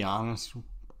going to be honest,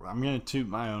 I'm going to toot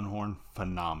my own horn.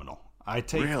 Phenomenal. I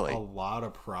take Really? a lot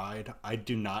of pride. I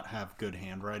do not have good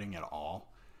handwriting at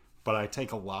all, but I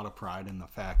take a lot of pride in the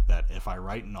fact that if I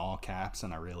write in all caps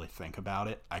and I really think about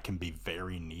it, I can be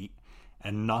very neat.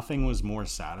 And nothing was more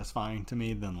satisfying to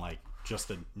me than like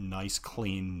just a nice,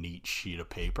 clean, neat sheet of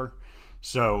paper.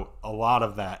 So a lot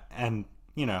of that, and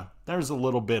there's a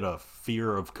little bit of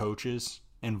fear of coaches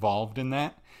involved in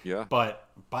that. Yeah. But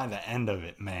by the end of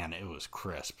it, man, it was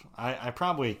crisp.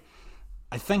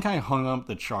 I think I hung up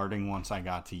the charting once I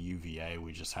got to UVA.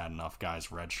 We just had enough guys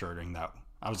redshirting that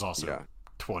I was also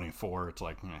 24. It's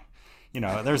like,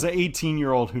 there's an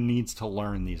 18-year-old who needs to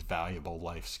learn these valuable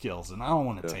life skills, and I don't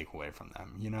want to take away from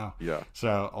them, Yeah.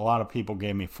 So a lot of people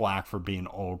gave me flack for being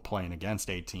old playing against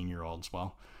 18-year-olds.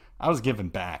 Well, I was giving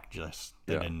back, just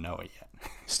they didn't know it yet.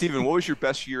 Steven, what was your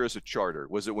best year as a charter?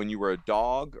 Was it when you were a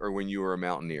dog or when you were a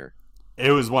mountaineer?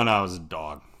 It was when I was a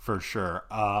dog, for sure.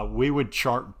 We would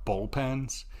chart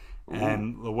bullpens,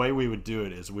 and the way we would do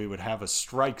it is we would have a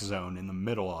strike zone in the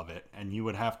middle of it, and you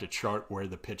would have to chart where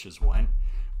the pitches went.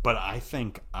 But I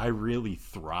think I really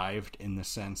thrived in the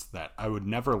sense that I would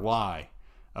never lie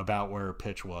about where a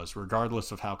pitch was,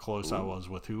 regardless of how close I was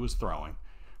with who was throwing.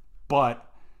 But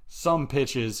some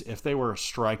pitches, if they were a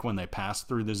strike when they passed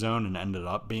through the zone and ended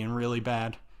up being really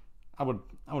bad, I would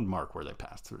mark where they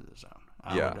passed through the zone.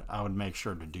 I would make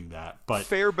sure to do that. But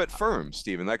fair but firm,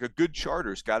 Steven. Like a good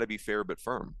charter's got to be fair but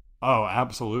firm. Oh,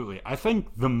 absolutely. I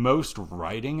think the most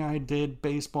writing I did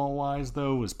baseball-wise,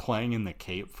 though, was playing in the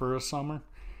Cape for a summer,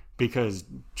 because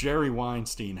Jerry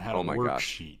Weinstein had a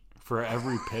worksheet for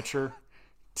every pitcher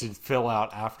to fill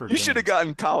out after You games. should have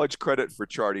gotten college credit for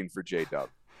charting for J-Dub.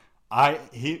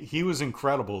 He was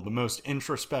incredible, the most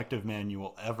introspective man you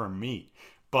will ever meet.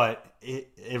 But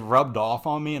it rubbed off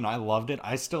on me, and I loved it.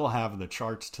 I still have the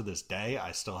charts to this day.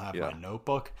 I still have my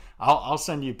notebook. I'll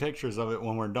send you pictures of it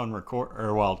when we're done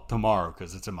tomorrow,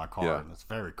 because it's in my car and it's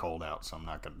very cold out, so I'm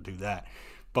not going to do that.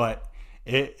 But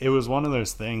it was one of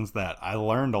those things that I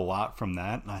learned a lot from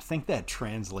that, and I think that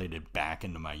translated back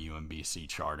into my UMBC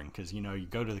charting, because you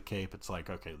go to the Cape, it's like,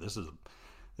 okay, this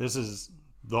is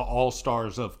the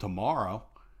all-stars of tomorrow.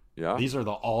 Yeah. These are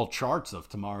the all charts of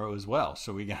tomorrow as well.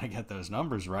 So we got to get those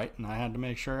numbers right. And I had to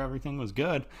make sure everything was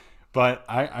good. But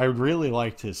I really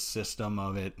liked his system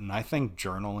of it. And I think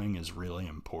journaling is really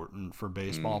important for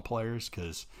baseball players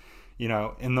because,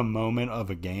 in the moment of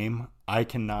a game, I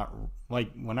cannot,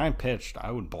 like when I pitched,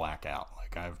 I would black out.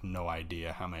 Like I have no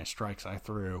idea how many strikes I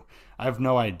threw. I have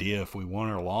no idea if we won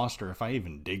or lost or if I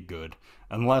even did good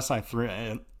unless I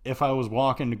threw. If I was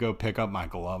walking to go pick up my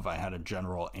glove, I had a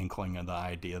general inkling of the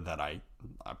idea that I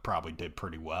probably did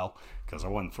pretty well because I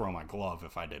wouldn't throw my glove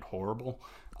if I did horrible.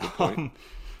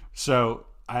 So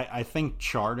I think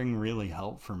charting really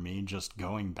helped for me, just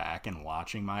going back and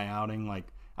watching my outing. Like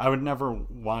I would never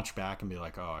watch back and be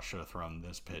like, oh, I should have thrown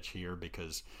this pitch here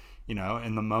because,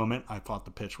 in the moment I thought the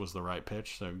pitch was the right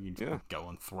pitch. So you go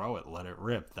and throw it, let it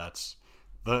rip.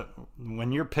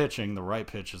 When you're pitching, the right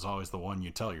pitch is always the one you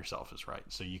tell yourself is right.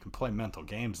 So you can play mental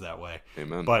games that way.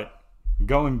 Amen. But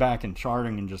going back and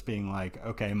charting and just being like,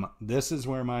 okay, this is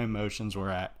where my emotions were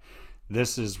at.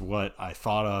 This is what I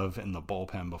thought of in the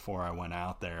bullpen before I went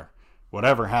out there.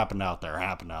 Whatever happened out there.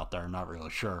 I'm not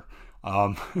really sure.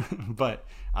 But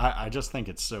I just think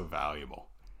it's so valuable.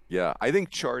 Yeah, I think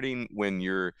charting when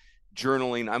you're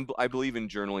journaling, I believe in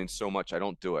journaling so much I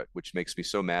don't do it, which makes me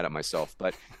so mad at myself.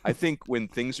 But I think when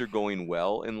things are going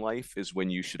well in life is when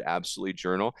you should absolutely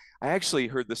journal. I actually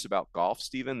heard this about golf,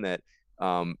 Stephen, that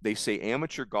they say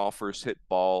amateur golfers hit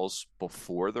balls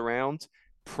before the round,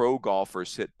 pro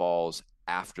golfers hit balls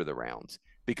after the round,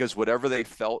 because whatever they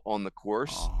felt on the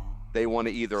course, they want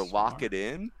to either lock it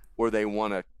in or they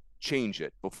want to change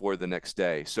it before the next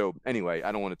day. So anyway,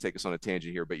 I don't want to take us on a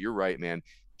tangent here, but you're right, man.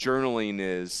 Journaling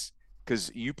is,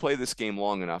 because you play this game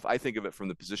long enough, I think of it from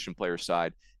the position player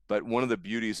side, but one of the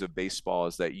beauties of baseball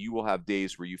is that you will have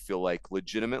days where you feel like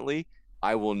legitimately,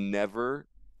 I will never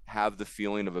have the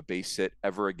feeling of a base hit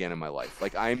ever again in my life.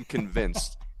 Like I'm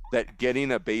convinced that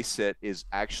getting a base hit is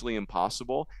actually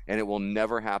impossible and it will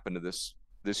never happen to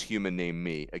this human named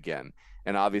me again.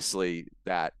 And obviously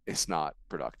that is not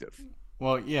productive.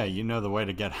 Well, yeah, the way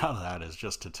to get out of that is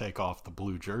just to take off the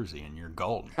blue jersey and you're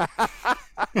golden.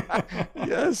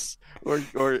 Yes. Or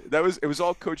it was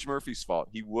all Coach Murphy's fault.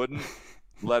 He wouldn't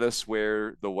let us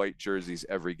wear the white jerseys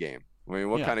every game. I mean,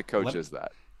 what Yeah, kind of coach is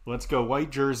that? let's go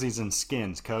white jerseys and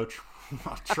skins, coach.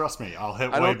 Trust me, I'll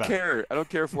hit I way don't better. care. I don't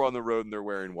care if we're on the road and they're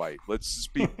wearing white. Let's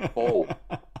just be bold.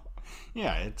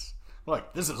 Yeah, it's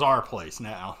like this is our place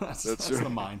now. That's That's the right.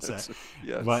 mindset.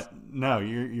 Yes. But no,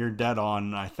 you're dead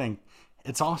on. I think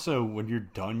it's also when you're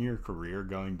done your career,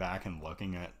 going back and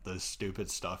looking at the stupid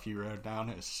stuff you wrote down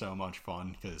is so much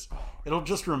fun because it'll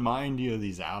just remind you of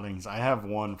these outings. I have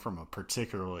one from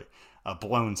a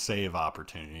blown save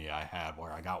opportunity I had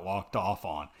where I got walked off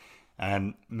on.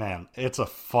 And man, it's a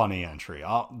funny entry.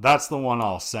 That's the one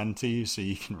I'll send to you so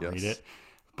you can read Yes. it.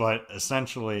 But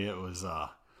essentially, it was a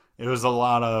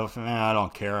lot of I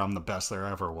don't care. I'm the best there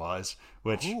ever was.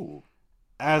 Which, Ooh.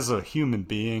 as a human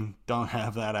being, don't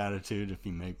have that attitude. If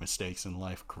you make mistakes in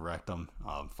life, correct them.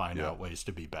 Find Yeah. out ways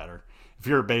to be better. If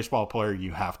you're a baseball player,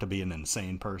 you have to be an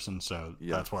insane person. So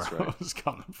Yeah, that's where that's I right. was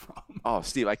coming from. Oh,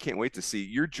 Steve, I can't wait to see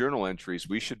your journal entries.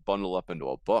 We should bundle up into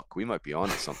a book. We might be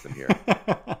onto something here.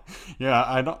 Yeah,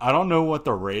 I don't know what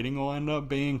the rating will end up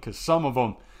being because some of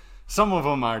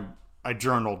them I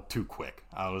journaled too quick.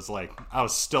 I was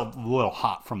still a little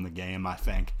hot from the game, I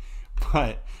think,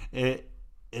 but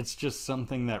it's just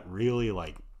something that really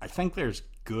I think there's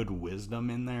good wisdom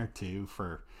in there too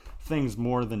for things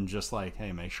more than just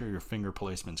hey, make sure your finger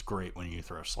placement's great when you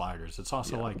throw sliders. It's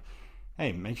also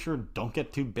hey, make sure don't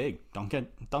get too big. Don't get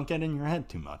in your head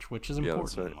too much, which is Yeah, important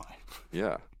that's right. in life.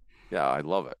 Yeah. Yeah, I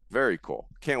love it. Very cool.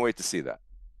 Can't wait to see that.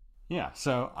 Yeah,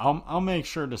 so I'll make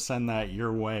sure to send that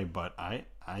your way, but I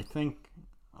think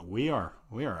we are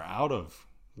out of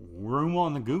room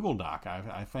on the Google Doc.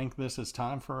 I think this is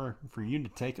time for you to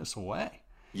take us away.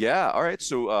 Yeah. All right.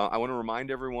 So I want to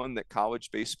remind everyone that college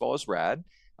baseball is rad.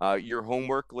 Your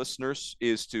homework, listeners,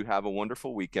 is to have a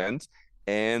wonderful weekend.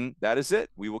 And that is it.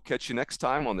 We will catch you next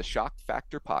time on the Shock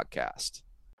Factor podcast.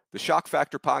 The Shock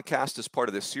Factor podcast is part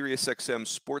of the SiriusXM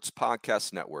Sports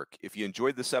Podcast Network. If you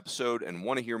enjoyed this episode and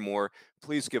want to hear more,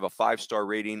 please give a 5-star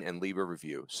rating and leave a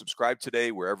review. Subscribe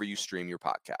today wherever you stream your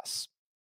podcasts.